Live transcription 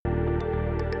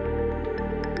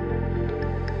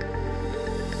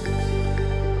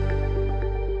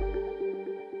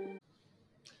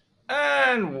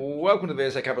And welcome to the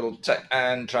VSA Capital Tech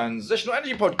and Transitional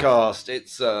Energy Podcast.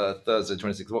 It's Thursday,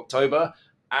 26th of October,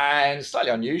 and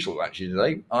slightly unusual actually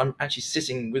today. I'm actually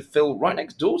sitting with Phil right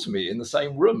next door to me in the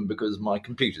same room because my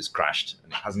computer's crashed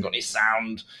and it hasn't got any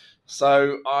sound.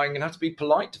 So I'm going to have to be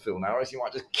polite to Phil now, or else he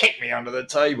might just kick me under the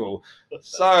table.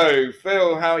 So,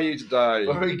 Phil, how are you today?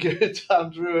 Very good,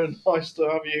 Andrew, and nice to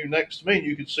have you next to me. And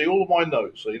you can see all of my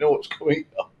notes, so you know what's coming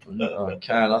up. I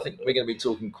can. I think we're going to be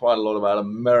talking quite a lot about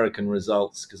American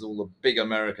results because all the big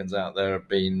Americans out there have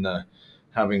been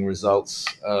having results.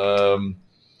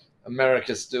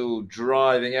 America's still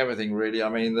driving everything, really. I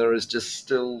mean, there is just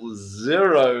still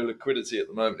zero liquidity at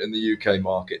the moment in the UK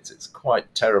markets. It's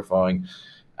quite terrifying.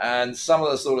 And some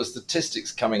of the sort of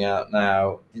statistics coming out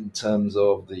now in terms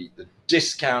of the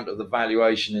discount of the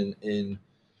valuation in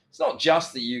it's not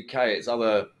just the UK, it's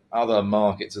other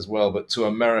markets as well, but to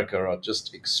America are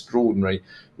just extraordinary.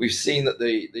 We've seen that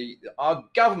our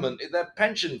government, their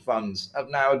pension funds,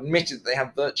 have now admitted they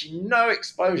have virtually no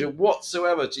exposure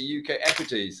whatsoever to UK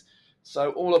equities.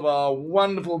 So all of our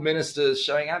wonderful ministers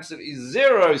showing absolutely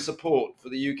zero support for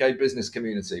the UK business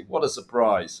community. What a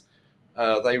surprise.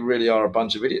 They really are a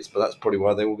bunch of idiots, but that's probably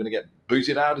why they're all going to get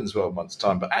booted out in 12 months'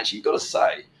 time. But actually, you've got to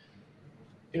say,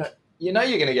 you know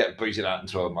you're going to get booted out in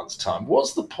 12 months' time.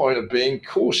 What's the point of being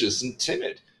cautious and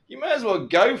timid? You may as well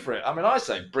go for it. I mean, I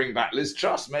say bring back Liz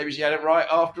Truss. Maybe she had it right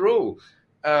after all.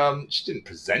 She didn't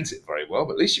present it very well,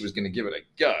 but at least she was going to give it a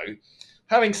go.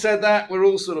 Having said that, we're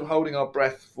all sort of holding our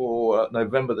breath for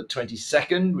November the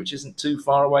 22nd, which isn't too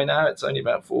far away now. It's only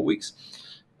about 4 weeks.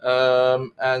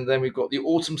 And then we've got the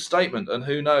autumn statement, and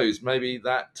who knows, maybe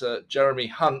that Jeremy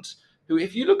Hunt, who,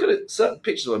 if you look at certain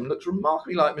pictures of him, looks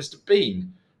remarkably like Mr.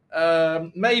 Bean.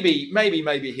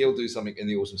 Maybe he'll do something in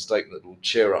the autumn statement that will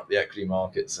cheer up the equity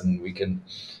markets, and we can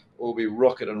all be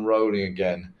rocking and rolling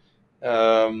again.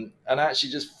 And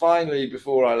actually, just finally,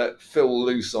 before I let Phil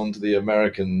loose onto the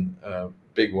American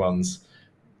big ones,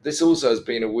 this also has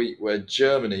been a week where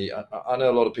Germany, I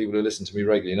know a lot of people who listen to me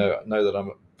regularly know that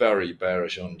I'm very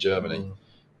bearish on Germany.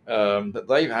 But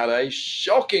they've had a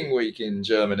shocking week in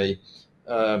Germany.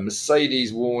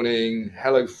 Mercedes warning,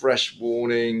 HelloFresh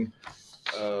warning,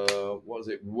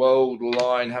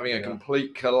 Worldline having a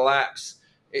complete collapse.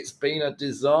 It's been a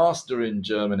disaster in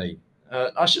Germany.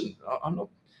 I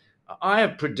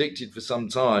have predicted for some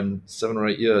time, 7 or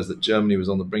 8 years, that Germany was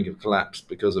on the brink of collapse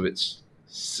because of its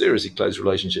seriously close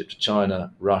relationship to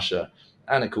China, Russia,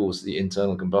 and of course the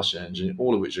internal combustion engine,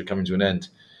 all of which are coming to an end.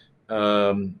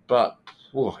 But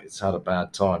it's had a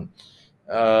bad time.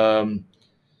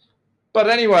 But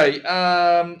anyway,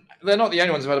 they're not the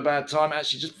only ones who've had a bad time.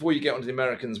 Actually, just before you get onto the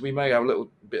Americans, we may have a little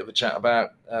bit of a chat about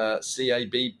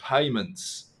CAB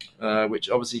payments, which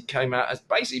obviously came out as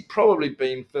basically probably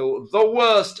being, Phil, the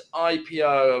worst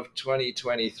IPO of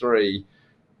 2023.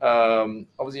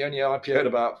 Obviously only IPO'd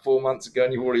about 4 months ago,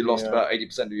 and you've already lost about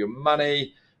 80% of your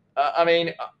money. I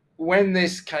mean, when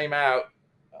this came out,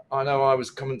 I know I was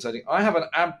commentating. I have an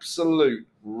absolute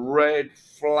red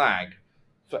flag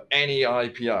for any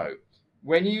IPO.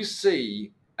 When you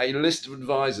see a list of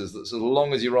advisors that's as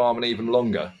long as your arm and even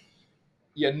longer,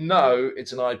 you know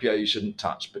it's an IPO you shouldn't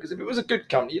touch. Because if it was a good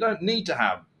company, you don't need to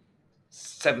have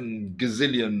 7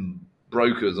 gazillion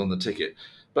brokers on the ticket.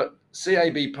 But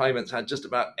CAB Payments had just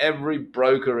about every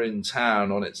broker in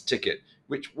town on its ticket,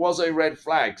 which was a red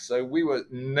flag. So we were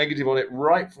negative on it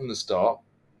right from the start.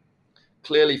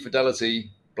 Clearly,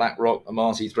 Fidelity, BlackRock,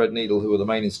 Amati, Threadneedle, who were the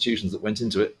main institutions that went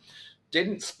into it,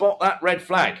 didn't spot that red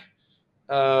flag,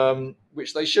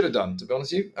 which they should have done, to be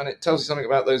honest with you. And it tells you something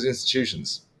about those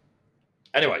institutions.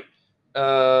 Anyway,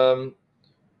 have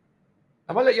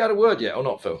I let you out a word yet or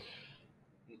not, Phil?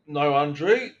 No,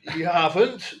 Andrew, you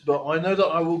haven't, but I know that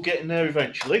I will get in there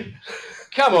eventually.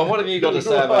 Come on, what have you got to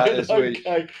say about this week?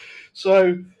 Okay,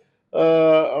 so,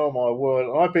 oh my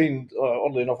word, I've been,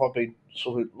 oddly enough, I've been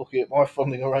sort of looking at my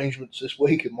funding arrangements this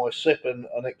week and my SIP and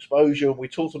exposure. We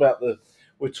talked about the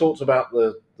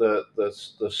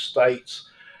states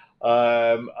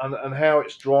and how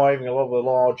it's driving a lot of the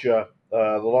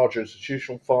larger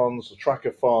institutional funds, the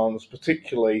tracker funds,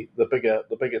 particularly the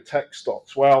bigger tech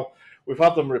stocks. Well, we've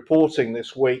had them reporting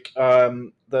this week.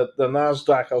 The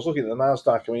Nasdaq. I was looking at the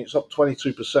Nasdaq. I mean, it's up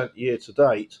 22% year to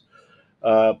date.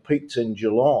 Peaked in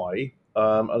July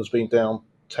and has been down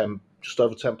just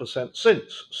over 10%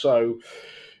 since. So,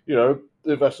 the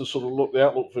investors sort of look the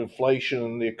outlook for inflation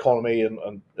and the economy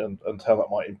and how that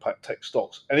might impact tech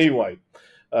stocks. Anyway,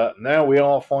 now we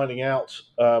are finding out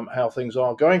how things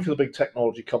are going for the big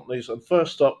technology companies. And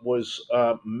first up was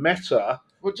Meta,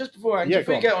 Well, just before Yeah,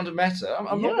 we get onto Meta, I'm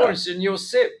not Yeah. more interested in your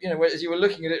SIP. As you were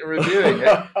looking at it and reviewing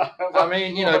it. I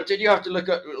mean, did you have to look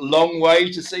at a long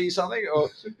way to see something, or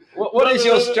what is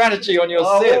your strategy on your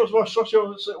SIP? What was my strategy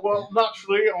on the SIP? Well,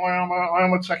 naturally, I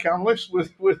am a tech analyst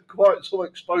with quite some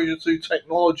exposure to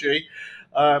technology,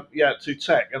 to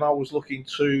tech, and I was looking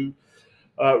to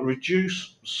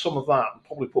reduce some of that and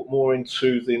probably put more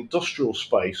into the industrial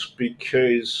space,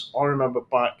 because I remember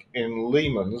back in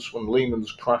Lehman's, when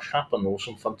Lehman's crash happened, there were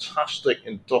some fantastic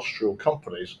industrial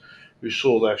companies who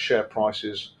saw their share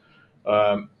prices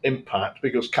impact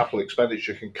because capital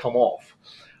expenditure can come off.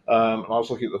 And I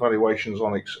was looking at the valuations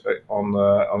on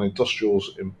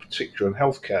industrials in particular and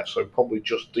healthcare, so probably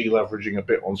just deleveraging a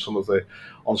bit on some of the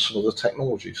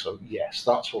technology. So yes,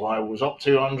 that's what I was up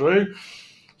to, Andrew.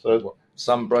 So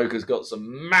some broker's got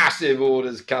some massive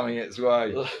orders coming its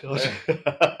way. If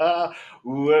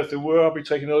they were, I'd be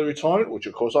taking early retirement, which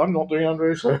of course I'm not doing,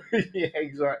 Andrew. So yeah,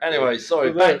 exactly. Anyway,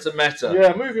 sorry, back to Meta.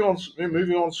 Yeah, moving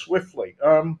on swiftly.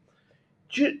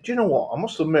 Do you know what? I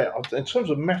must admit, in terms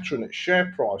of Meta and its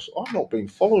share price, I've not been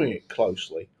following it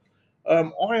closely.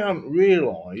 I hadn't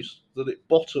realised that it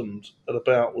bottomed at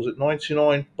about, was it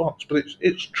 $99? But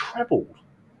it's trebled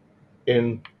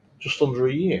in just under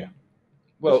a year.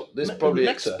 Well, this probably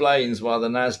explains why the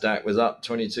Nasdaq was up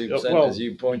 22%, as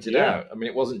you pointed out. I mean,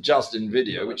 it wasn't just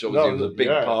Nvidia, which obviously was a big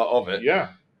part of it.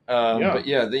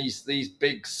 But these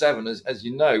big seven, as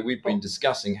you know, we've been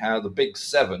discussing how the big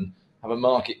seven have a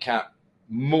market cap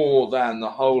more than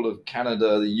the whole of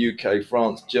Canada, the UK,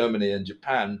 France, Germany, and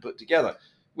Japan put together,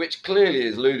 which clearly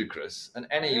is ludicrous. And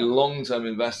any long-term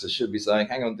investor should be saying,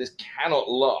 hang on, this cannot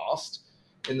last.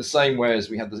 In the same way as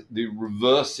we had the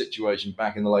reverse situation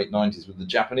back in the late 90s with the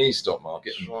Japanese stock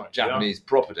market and Japanese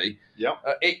property.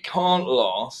 It can't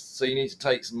last, so you need to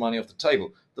take some money off the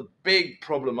table. The big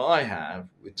problem I have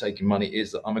with taking money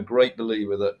is that I'm a great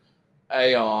believer that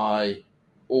AI,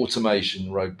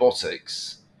 automation,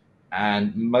 robotics,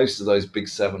 and most of those big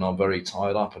seven are very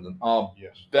tied up and are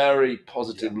very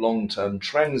positive long-term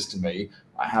trends to me.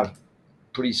 I have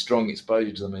pretty strong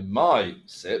exposure to them in my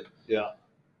SIP.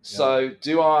 So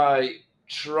do I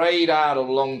trade out of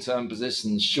long-term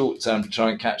positions short-term to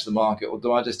try and catch the market, or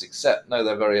do I just accept, no,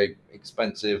 they're very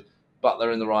expensive, but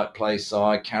they're in the right place, so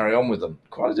I carry on with them?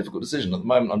 Quite a difficult decision. At the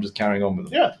moment, I'm just carrying on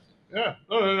with them. No,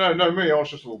 me, I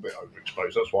was just a little bit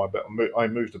overexposed. That's why I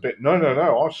moved a bit. No,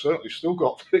 I've certainly still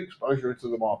got exposure into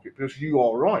the market, because you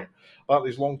are right about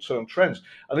these long-term trends.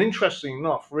 And interesting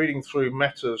enough, reading through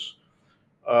Meta's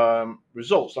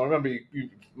results, I remember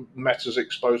Meta's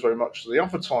exposed very much to the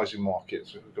advertising market,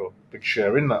 so we've got a big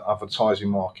share in that advertising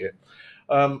market.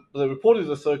 They reported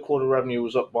the third quarter revenue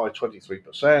was up by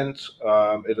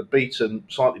 23%. It had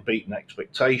slightly beaten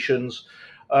expectations.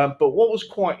 But what was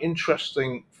quite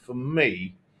interesting for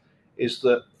me is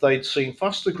that they'd seen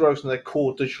faster growth in their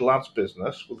core digital ads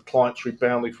business, with clients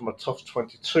rebounding from a tough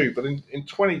 22. But in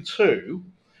 22,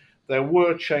 there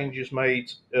were changes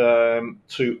made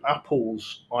to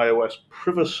Apple's iOS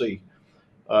privacy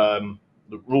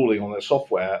ruling on their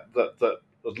software that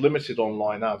limited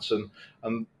online ads,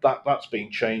 and that's been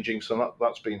changing, so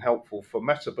that's been helpful for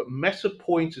Meta. But Meta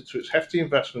pointed to its hefty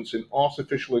investments in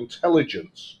artificial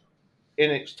intelligence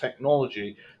in its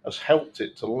technology has helped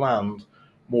it to land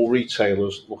more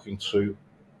retailers looking to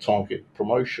target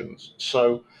promotions.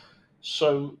 So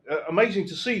amazing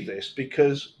to see this,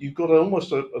 because you've got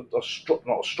almost not a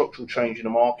structural change in the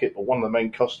market, but one of the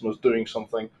main customers doing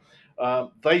something.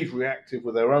 They've reacted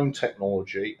with their own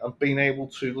technology and been able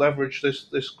to leverage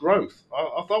this growth.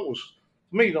 I thought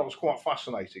that was quite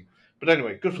fascinating. But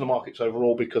anyway, good for the markets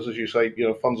overall, because, as you say,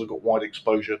 funds have got wide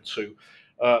exposure to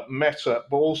Meta,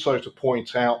 but also to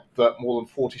point out that more than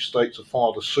 40 states have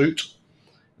filed a suit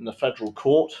in the federal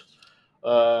court,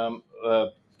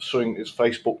 suing its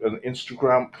Facebook and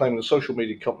Instagram, claiming the social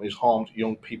media companies harmed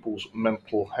young people's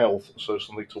mental health. So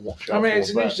something to watch out for. I mean,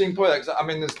 it's an interesting point. I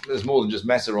mean, there's more than just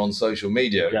Meta on social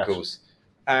media, of course.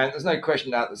 And there's no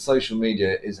question that social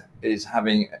media is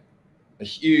having a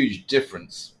huge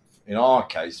difference, in our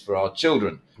case, for our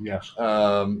children.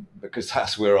 Because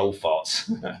that's where old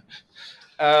farts.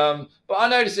 But I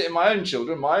notice it in my own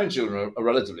children. My own children are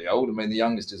relatively old. I mean, the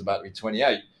youngest is about to be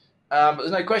 28. But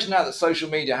there's no question now that social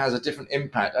media has a different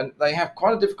impact, and they have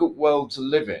quite a difficult world to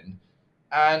live in.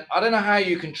 And I don't know how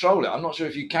you control it. I'm not sure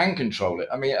if you can control it.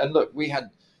 I mean, and look, we had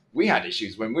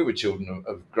issues when we were children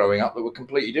of growing up that were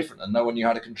completely different, and no one knew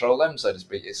how to control them, so to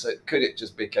speak. Could it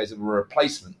just be a case of a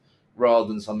replacement rather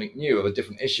than something new, of a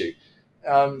different issue?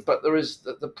 But there is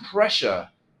the pressure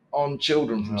on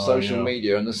children from social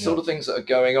media and the sort of things that are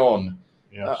going on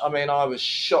Yes. I mean, I was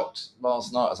shocked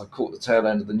last night as I caught the tail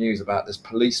end of the news about this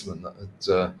policeman that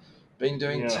had been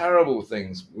doing Yeah. terrible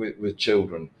things with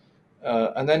children.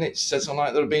 And then it says something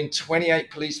like there have been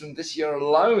 28 policemen this year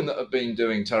alone that have been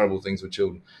doing terrible things with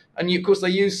children. And of course, they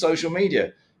use social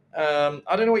media.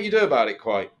 I don't know what you do about it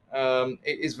quite.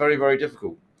 It is very, very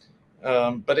difficult.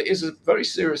 But it is a very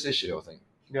serious issue, I think.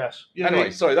 Yes. Yeah.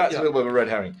 Anyway, sorry, that's a little bit of a red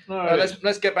herring. No,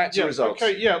 Let's get back to results.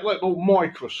 Okay. Yeah.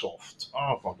 Microsoft.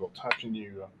 Oh my God! How can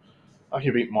you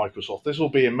beat Microsoft? This will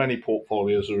be in many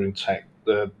portfolios that are in tech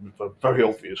for very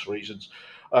obvious reasons.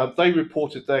 They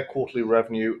reported their quarterly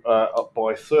revenue up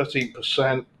by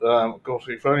 13%. God,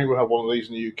 if only we have one of these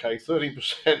in the UK,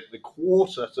 13% the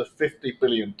quarter to $50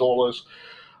 billion.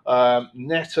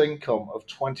 Net income of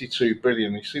 $22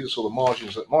 billion. You see the sort of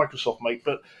margins that Microsoft make,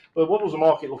 but what was the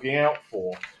market looking out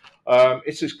for?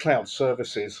 It's its cloud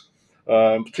services,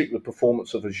 particularly the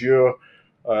performance of Azure.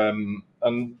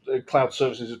 And cloud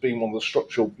services has been one of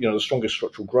the strongest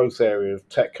structural growth area of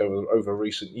tech over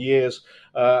recent years.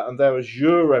 And their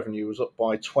Azure revenue was up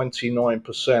by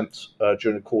 29%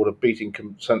 during the quarter, beating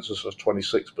consensus of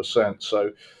 26%.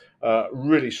 So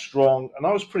really strong. And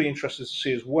I was pretty interested to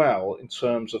see as well in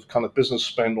terms of kind of business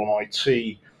spend on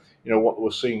IT, what we're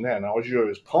seeing there. Now,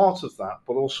 Azure is part of that,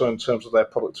 but also in terms of their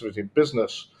productivity and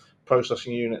business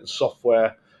processing unit and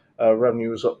software,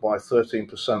 revenue was up by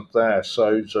 13% there.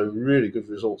 So really good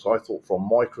results, I thought, from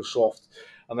Microsoft.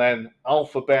 And then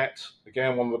Alphabet,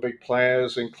 again, one of the big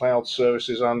players in cloud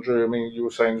services. Andrew, I mean, you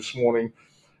were saying this morning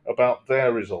about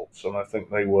their results, and I think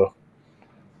they were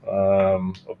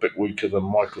a bit weaker than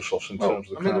Microsoft's in terms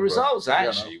of the cloud. The results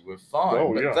actually were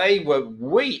fine, but they were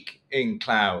weak in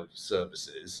cloud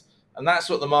services, and that's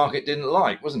what the market didn't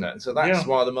like, wasn't it? So that's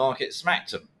why the market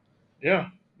smacked them. Yeah,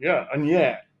 and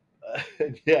yet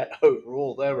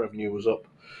overall their revenue was up.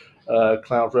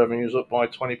 Cloud revenue is up by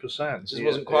 20%. Just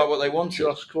wasn't quite what they wanted.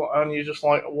 And you're just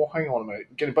like, well, hang on a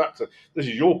minute. Getting back to this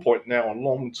is your point now on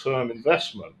long-term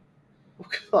investment.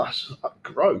 Look at that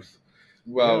growth.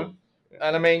 Well,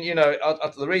 and I mean,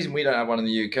 the reason we don't have one in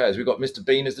the UK is we've got Mr.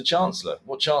 Bean as the Chancellor.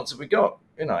 What chance have we got?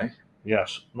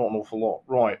 Yes, not an awful lot.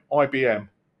 Right, IBM.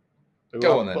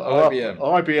 Go on then, IBM.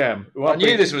 IBM. I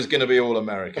knew this was going to be all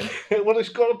American. Well, it's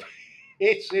got to be.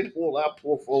 It's in all our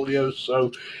portfolios,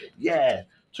 so yeah,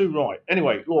 too right.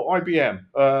 Anyway, look,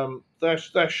 IBM,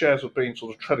 their shares have been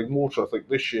sort of treading water, I think,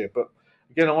 this year. But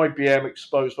again, IBM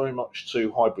exposed very much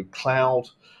to hybrid cloud,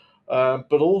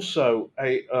 but also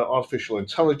artificial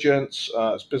intelligence,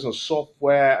 it's business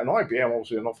software, and IBM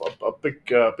obviously a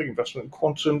big investment in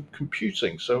quantum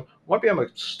computing. So IBM are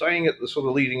staying at the sort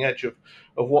of leading edge of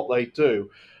what they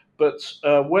do, but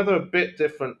whether a bit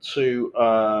different to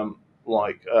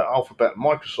Alphabet and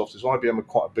Microsoft is IBM are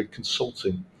quite a big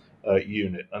consulting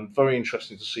unit, and very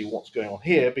interesting to see what's going on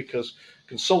here because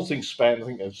consulting spend, I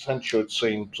think Accenture had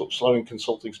seen sort of slowing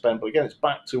consulting spend, but again, it's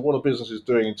back to what a business is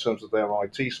doing in terms of their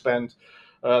IT spend.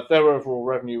 Their overall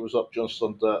revenue was up just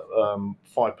under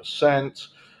 5%.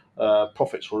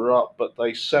 Profits were up, but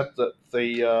they said that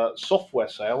the software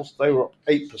sales, they were up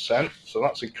 8%, so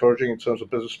that's encouraging in terms of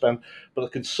business spend. But the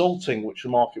consulting, which the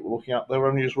market were looking at, their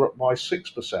revenues were up by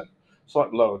 6%.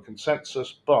 Slightly lower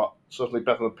consensus, but certainly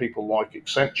better than people like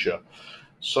Accenture.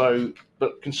 So,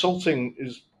 but consulting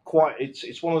is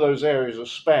it's one of those areas of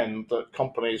spend that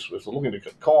companies, if they're looking to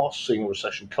cut costs, seeing a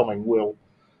recession coming,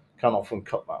 can often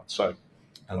cut that. So,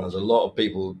 and there's a lot of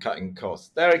people cutting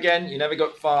costs. There again, you never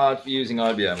got fired for using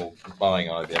IBM or buying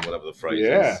IBM, whatever the phrase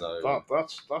is. So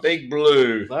that's Big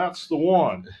Blue. That's the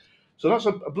one. So that's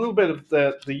a little bit of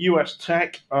the US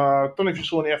tech. Don't know if you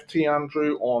saw the FT,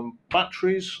 Andrew, on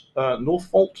batteries.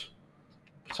 Northvolt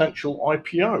potential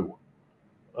IPO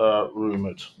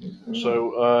rumored. Mm-hmm.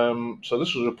 So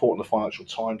this was a report in the Financial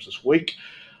Times this week,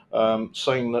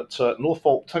 saying that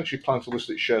Northvolt potentially plans to list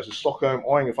its shares in Stockholm,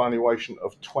 eyeing a valuation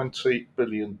of $20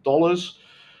 billion.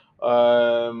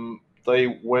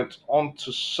 They went on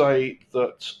to say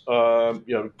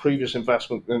that previous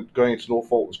investment going into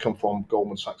Northvolt has come from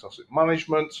Goldman Sachs Asset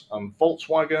Management and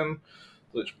Volkswagen.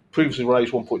 That's previously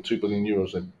raised 1.2 billion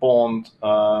euros in bond,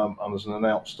 and has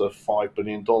announced a $5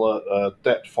 billion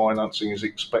debt financing is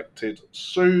expected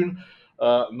soon.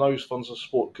 And those funds will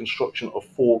support the construction of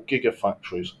 4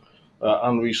 gigafactories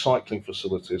and recycling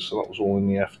facilities. So that was all in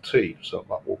the FT. So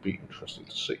that will be interesting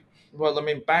to see. Well, I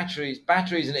mean, batteries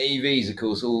and EVs, of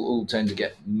course, all tend to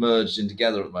get merged in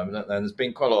together at the moment, don't they? And there's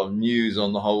been quite a lot of news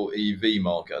on the whole EV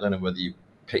market. I don't know whether you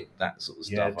picked that sort of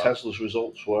stuff up. Yeah, Tesla's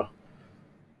results were.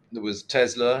 There was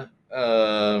Tesla.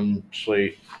 Mercedes.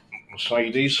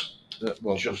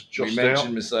 We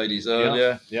mentioned Mercedes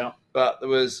earlier. Yeah. but there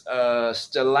was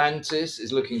Stellantis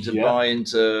is looking to Yeah. buy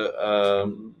into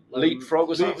Leapfrog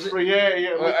or something. Was it?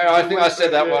 Yeah. I think I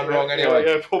said that one wrong anyway.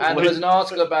 Yeah, And there was probably. an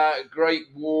article about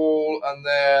Great Wall and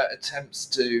their attempts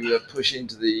to push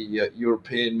into the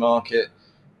European market.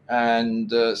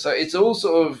 And so it's all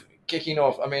sort of kicking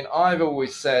off. I mean, I've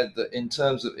always said that in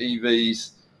terms of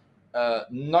EVs,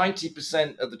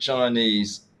 90% of the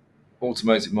Chinese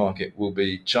automotive market will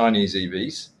be Chinese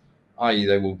EVs, i.e.,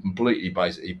 they will completely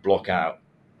basically block out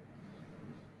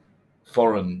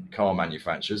foreign car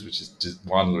manufacturers, which is just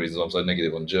one of the reasons I'm so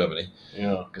negative on Germany.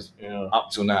 Yeah. Because Yeah.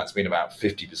 up till now, it's been about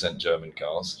 50% German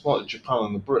cars. It's like Japan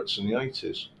and the Brits in the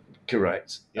 80s.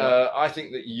 Correct. Yeah. I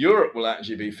think that Europe will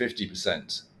actually be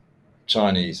 50%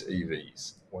 Chinese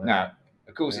EVs. Wow. Now,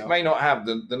 of course, Yeah. it may not have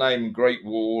the name Great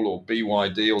Wall or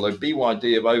BYD, although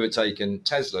BYD have overtaken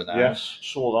Tesla now. Yes,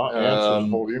 saw that. Yeah, so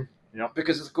volume. Yeah.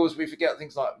 Because, of course, we forget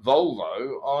things like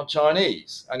Volvo are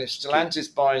Chinese. And if Stellantis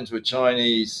buy into a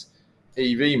Chinese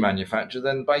EV manufacturer,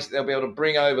 then basically they'll be able to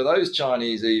bring over those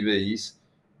Chinese EVs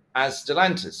as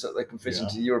Stellantis so that they can fit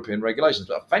into the European regulations.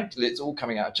 But effectively, it's all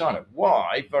coming out of China.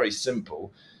 Why? Very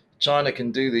simple. China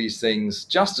can do these things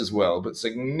just as well, but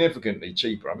significantly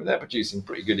cheaper. I mean, they're producing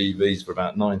pretty good EVs for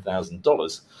about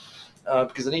 $9,000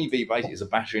 because an EV basically is a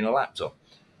battery in a laptop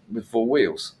with four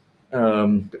wheels.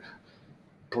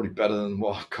 Probably better than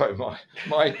what I've got in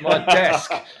my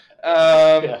desk.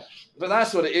 But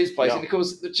that's what it is, basically,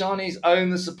 because the Chinese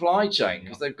own the supply chain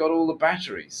because they've got all the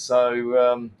batteries.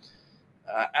 So,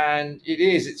 and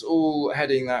it's all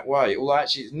heading that way. Although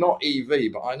actually it's not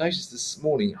EV, but I noticed this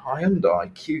morning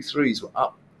Hyundai Q3s were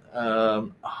up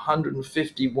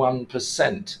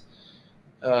 151%.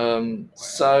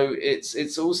 So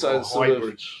it's also sort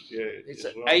hybrids.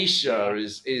 Asia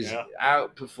is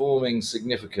outperforming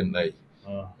significantly.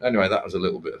 Anyway, that was a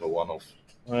little bit of a one-off.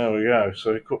 There we go.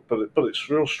 So, but it's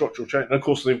real structural change. And of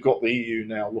course, they've got the EU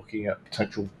now looking at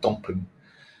potential dumping.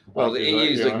 Well, the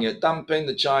EU is looking at dumping.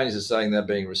 The Chinese are saying they're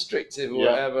being restrictive or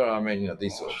whatever. I mean,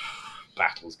 these sort of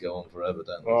battles go on forever,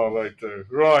 don't they? Oh, they do.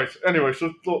 Right. Anyway,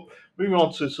 so look, moving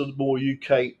on to sort of more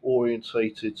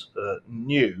UK-orientated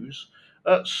news.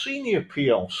 Senior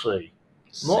PLC.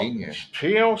 Senior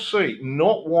PLC,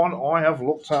 not one I have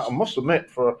looked at, I must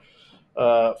admit, for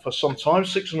some time.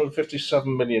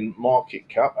 657 million market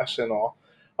cap, SNR.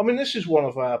 I mean, this is one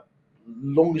of our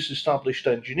longest established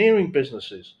engineering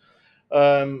businesses.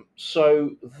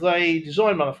 So they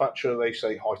design, manufacture, they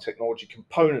say high technology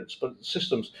components, but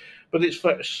systems. But it's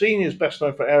for Senior's best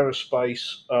known for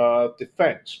aerospace,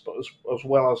 defence, but as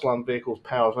well as land vehicles,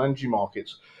 powers, and energy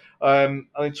markets. And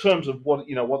in terms of what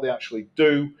they actually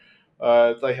do,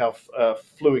 they have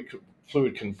fluid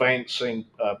conveyancing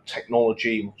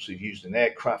technology, obviously used in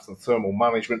aircraft, and thermal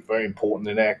management, very important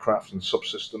in aircraft and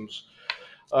subsystems.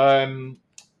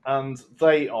 And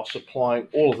they are supplying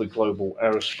all of the global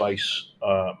aerospace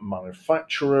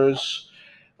manufacturers.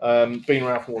 Been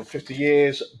around for more than 50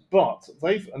 years, but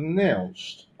they've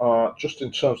announced, just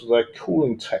in terms of their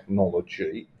cooling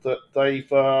technology, that they've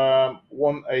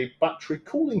won a battery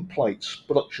cooling plates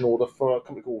production order for a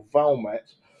company called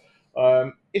Valmet,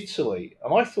 Italy.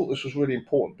 And I thought this was really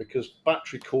important because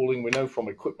battery cooling, we know from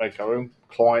Equipmake, our own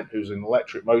client who's in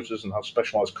electric motors and has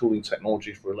specialized cooling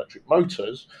technology for electric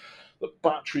motors, that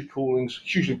battery cooling is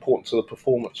hugely important to the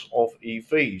performance of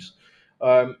EVs.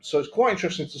 So it's quite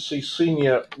interesting to see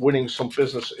Senior winning some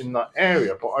business in that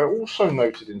area. But I also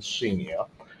noted in Senior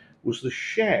was the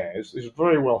shares is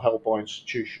very well held by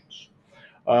institutions.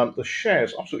 The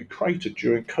shares absolutely cratered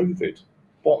during COVID,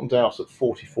 bottomed out at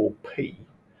 44p,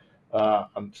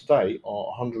 and today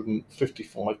are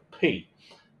 155p.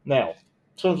 Now,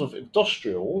 in terms of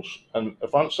industrials and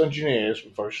advanced engineers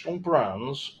with very strong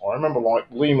brands, I remember like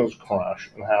Lehman's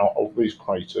crash and how all these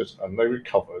cratered and they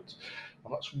recovered.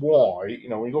 And that's why, when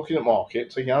you're looking at market,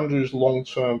 taking Andrew's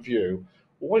long-term view,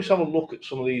 always have a look at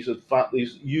some of these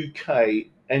UK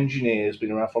engineers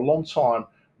been around for a long time,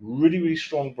 really, really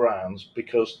strong brands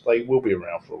because they will be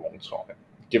around for a long time,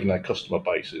 given their customer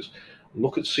bases.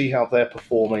 Look at see how they're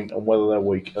performing and whether they're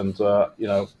weak, and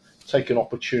take an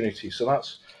opportunity. So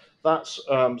that's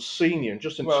Senior.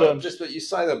 Just in terms, just that you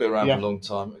say they'll be around for a long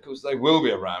time. Of course, they will be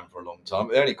around for a long time.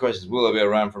 The only question is, will they be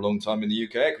around for a long time in the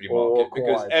UK equity market?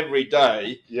 Because every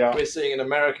day we're seeing an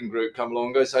American group come along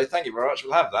and go say, "Thank you very much,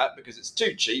 we'll have that because it's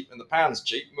too cheap and the pound's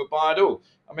cheap and we'll buy it all."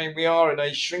 I mean, we are in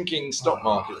a shrinking stock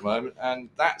market at the moment, and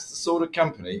that's the sort of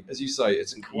company, as you say,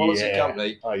 it's a quality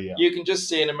company. You can just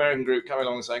see an American group coming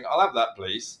along and saying, "I'll have that,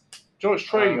 please." Joe, it's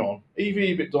trading on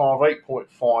EV/EBITDA of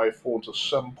 8.5 forward to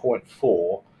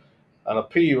 7.4, and a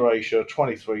PE ratio of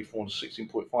 23 forward to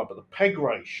 16.5. But the PEG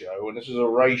ratio, and this is a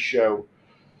ratio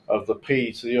of the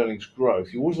P to the earnings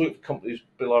growth, you always look for companies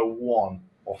below 1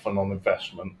 often on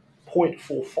investment,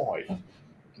 0.45.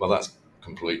 Well, that's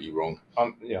completely wrong.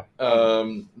 Yeah.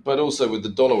 But also with the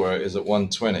dollar where it is at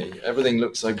 120, everything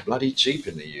looks so bloody cheap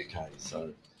in the UK.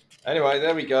 So anyway,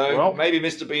 there we go. Well, maybe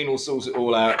Mr. Bean will sort it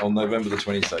all out on November the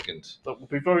 22nd. That would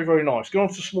be very, very nice. Go on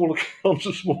to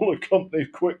smaller companies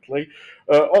quickly.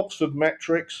 Oxford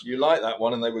Metrics. You like that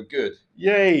one, and they were good.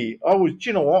 Yay! Do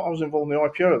you know what? I was involved in the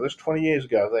IPO of this 20 years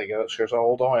ago. There you go. That shows how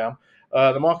old I am.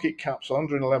 The market cap's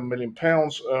 £111 million.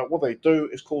 What they do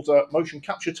is called motion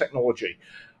capture technology.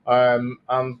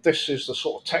 And this is the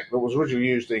sort of tech that was originally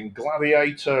used in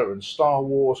Gladiator and Star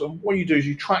Wars. And what you do is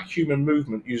you track human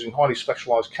movement using highly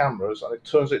specialized cameras, and it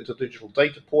turns it into digital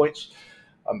data points.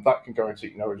 And that can go into,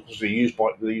 they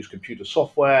use computer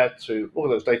software to look at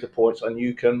those data points, and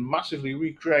you can massively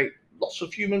recreate lots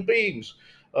of human beings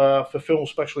for film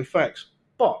special effects.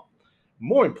 But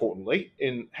more importantly,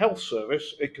 in health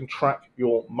service, it can track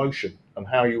your motion and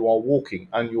how you are walking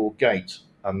and your gait.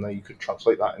 And then you can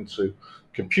translate that into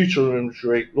computer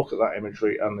imagery, look at that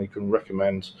imagery, and they can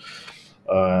recommend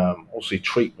obviously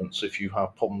treatments if you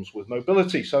have problems with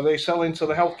mobility. So they sell into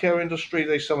the healthcare industry,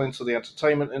 they sell into the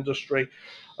entertainment industry.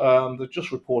 They've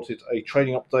just reported a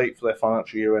trading update for their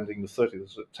financial year ending the 30th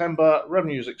of September.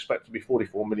 Revenues expect to be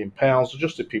 £44 million,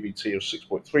 adjusted PBT of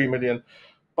 £6.3 million,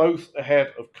 both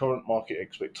ahead of current market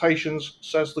expectations,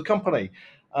 says the company.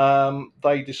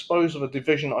 They disposed of a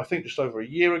division, I think, just over a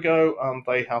year ago, and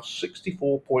they have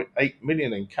 £64.8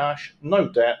 million in cash, no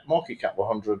debt, market cap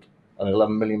 £111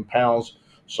 million,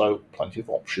 so plenty of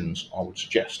options, I would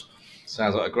suggest.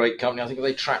 Sounds like a great company. I think if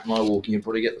they track my walking, you'd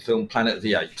probably get the film Planet of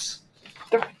the Apes.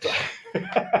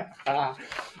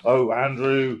 Oh,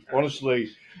 Andrew, honestly,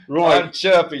 right. I'm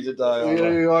chirpy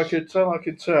today. Yeah, I could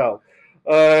tell.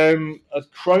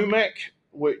 Chromec,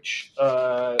 which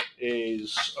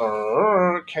is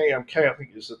KMK, I think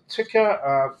is the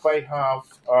ticker. They have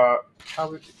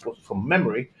from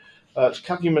memory, it's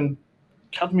cadmium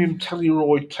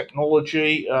telluride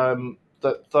technology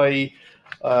that they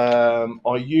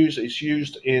are used. It's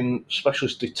used in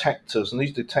specialist detectors, and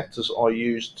these detectors are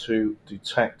used to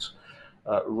detect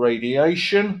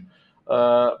radiation,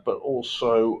 but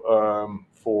also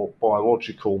for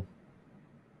biological.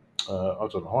 I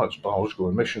don't know how it's biological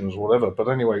emissions or whatever, but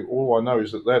anyway, all I know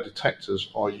is that their detectors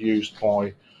are used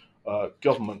by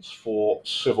governments for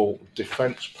civil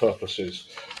defence purposes.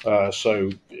 So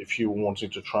if you were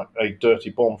wanting to track a dirty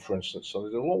bomb, for instance, so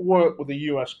there's a lot of work with the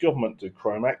US government did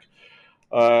Chromec.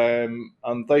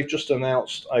 And they've just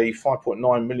announced a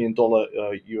 $5.9 million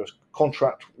US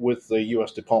contract with the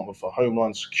US Department for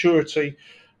Homeland Security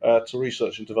to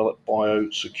research and develop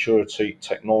biosecurity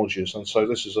technologies. And so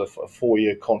this is a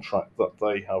 4-year contract that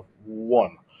they have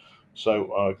won.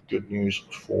 So good news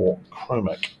for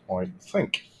Chromec, I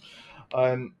think.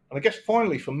 And I guess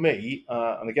finally for me,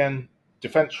 and again,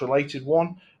 defence-related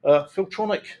one,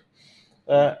 Filtronic,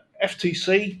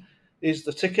 FTC is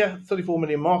the ticker, 34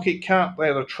 million market cap. They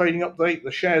had a trading update.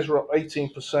 The shares are up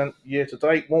 18% year to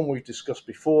date, one we've discussed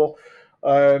before.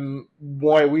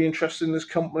 Why are we interested in this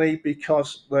company?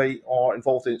 Because they are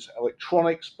involved in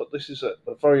electronics, but this is a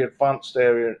very advanced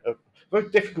area, a very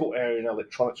difficult area in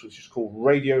electronics, which is called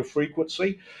radio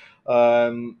frequency.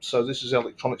 So this is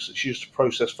electronics that's used to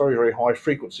process very, very high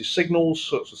frequency signals,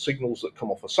 sorts of signals that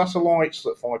come off of satellites,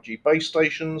 that 5G base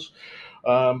stations,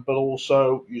 but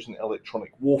also using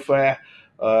electronic warfare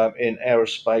in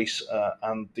aerospace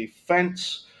and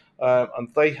defense. And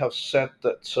they have said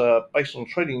that based on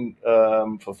trading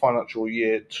for financial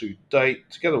year to date,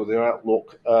 together with their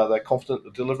outlook, they're confident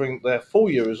of delivering their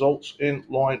full year results in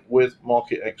line with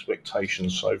market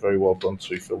expectations. So very well done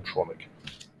to Filtronic.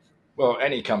 Well,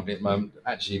 any company at the moment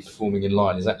actually performing in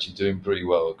line is actually doing pretty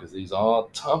well because these are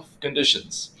tough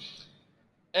conditions.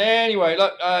 Anyway,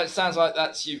 look, it sounds like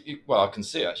that's you. Well, I can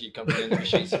see actually you come to the end of the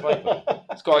sheets of paper.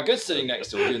 It's quite good sitting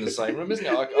next to you in the same room, isn't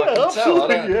it? I can tell. I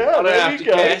don't have to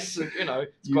guess. And,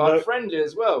 it's quite friendly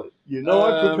as well.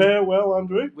 I prepare well,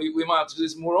 Andrew. We might have to do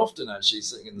this more often, actually,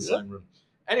 sitting in the same room.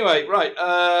 Anyway, right,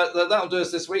 that'll do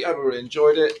us this week. I hope you really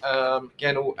enjoyed it.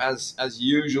 Again, as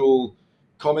usual,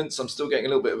 comments. I'm still getting a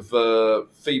little bit of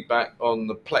feedback on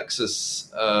the Plexus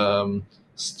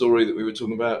story that we were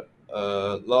talking about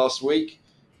last week.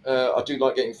 I do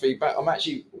like getting feedback. I'm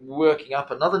actually working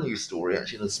up another news story,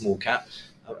 actually, in a small cap,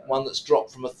 one that's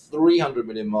dropped from a 300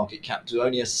 million market cap to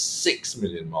only a 6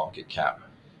 million market cap.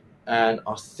 And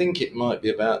I think it might be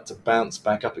about to bounce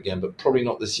back up again, but probably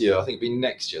not this year. I think it'll be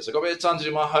next year. So I've got a bit of time to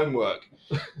do my homework.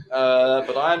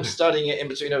 But I am studying it in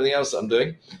between everything else that I'm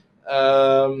doing.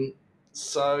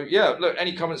 So yeah, look,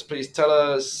 any comments, please tell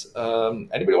us.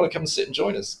 Anybody want to come and sit and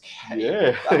join us? Okay,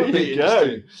 Yeah, that would there be you go.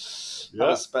 interesting. Have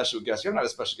a Yeah, special guest. We haven't had a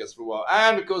special guest for a while.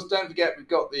 And of course, don't forget, we've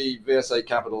got the VSA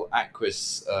Capital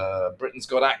Aquis, Britain's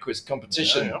Got Aquis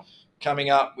competition yeah. coming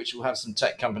up, which will have some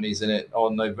tech companies in it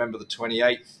on November the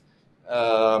 28th.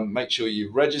 Make sure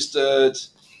you've registered.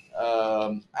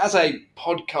 As a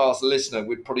podcast listener,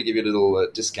 we'd probably give you a little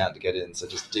discount to get in. So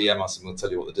just DM us and we'll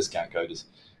tell you what the discount code is.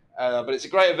 But it's a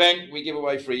great event. We give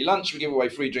away free lunch. We give away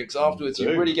free drinks afterwards. You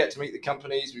Do. really get to meet the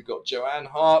companies. We've got Joanne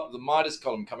Hart of the Midas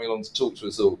column coming along to talk to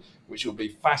us all, which will be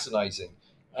fascinating.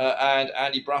 And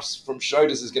Andy Bruffs from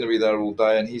Schroders is going to be there all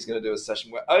day, and he's going to do a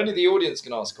session where only the audience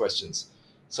can ask questions.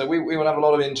 So we will have a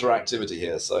lot of interactivity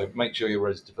here. So make sure you're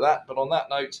registered for that. But on that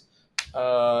note,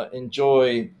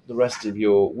 enjoy the rest of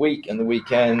your week and the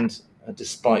weekend,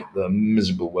 despite the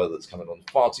miserable weather that's coming on.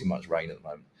 Far too much rain at the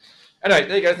moment. Anyway,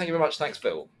 there you go. Thank you very much. Thanks,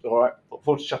 Phil. All right. Look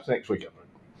forward to chatting next week, everyone.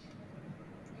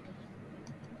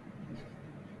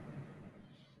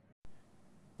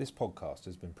 This podcast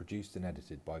has been produced and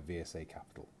edited by VSA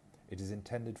Capital. It is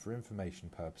intended for information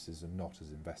purposes and not as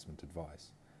investment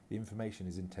advice. The information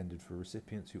is intended for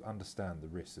recipients who understand the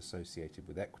risks associated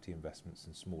with equity investments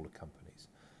in smaller companies.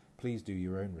 Please do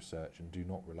your own research and do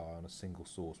not rely on a single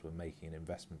source when making an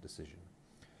investment decision.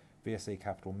 VSA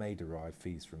Capital may derive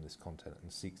fees from this content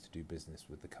and seeks to do business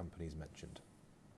with the companies mentioned.